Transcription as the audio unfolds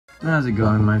How's it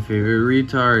going, my favorite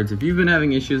retards? If you've been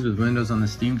having issues with Windows on the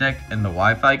Steam Deck and the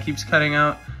Wi-Fi keeps cutting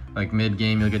out, like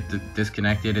mid-game you'll get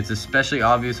disconnected. It's especially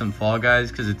obvious on Fall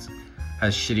Guys because it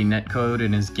has shitty netcode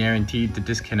and is guaranteed to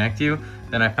disconnect you.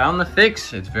 Then I found the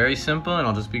fix. It's very simple and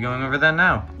I'll just be going over that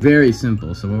now. Very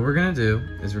simple. So what we're gonna do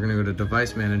is we're gonna go to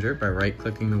Device Manager by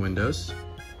right-clicking the Windows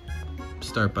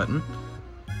Start button.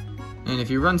 And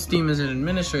if you run Steam as an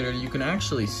administrator, you can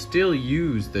actually still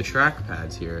use the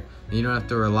trackpads here. You don't have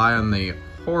to rely on the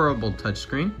horrible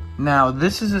touchscreen. Now,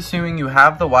 this is assuming you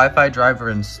have the Wi-Fi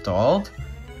driver installed.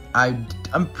 I'm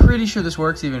pretty sure this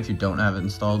works even if you don't have it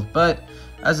installed, but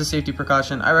as a safety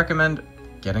precaution, I recommend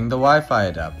getting the Wi-Fi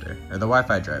adapter, or the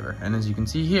Wi-Fi driver. And as you can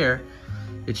see here,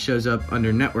 it shows up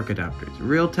under Network Adapters.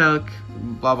 Realtek,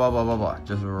 blah, blah, blah, blah, blah.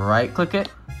 Just right-click it,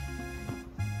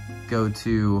 go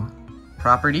to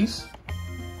Properties,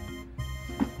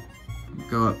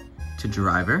 go up to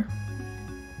Driver,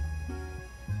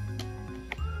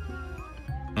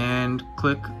 and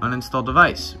click Uninstall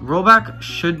Device. Rollback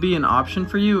should be an option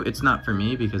for you. It's not for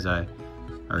me because I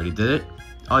already did it.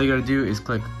 All you gotta do is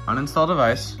click Uninstall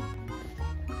Device,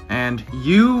 and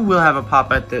you will have a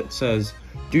pop-up that says,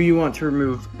 do you want to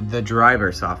remove the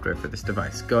driver software for this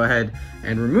device? Go ahead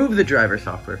and remove the driver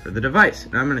software for the device.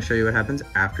 And I'm gonna show you what happens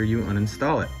after you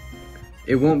uninstall it.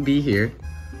 It won't be here.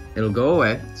 It'll go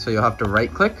away, so you'll have to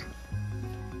right-click.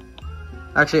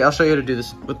 Actually, I'll show you how to do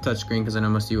this with touchscreen because I know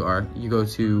most of you are. You go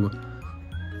to,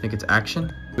 I think it's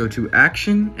Action. Go to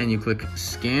Action and you click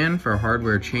Scan for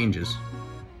hardware changes.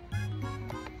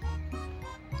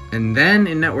 And then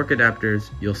in Network Adapters,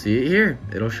 you'll see it here.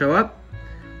 It'll show up.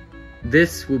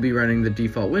 This will be running the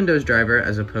default Windows driver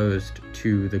as opposed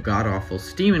to the god-awful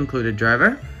Steam included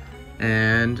driver.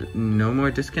 And no more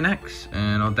disconnects.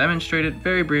 And I'll demonstrate it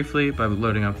very briefly by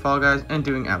loading up Fall Guys and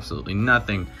doing absolutely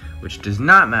nothing, which does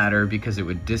not matter because it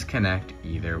would disconnect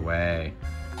either way.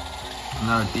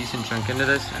 Now a decent chunk into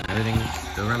this and everything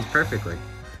still runs perfectly.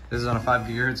 This is on a 5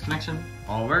 GHz connection,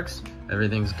 all works,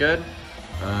 everything's good.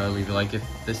 Leave a like if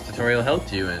this tutorial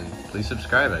helped you and please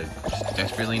subscribe, I just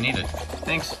desperately need it.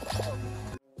 Thanks.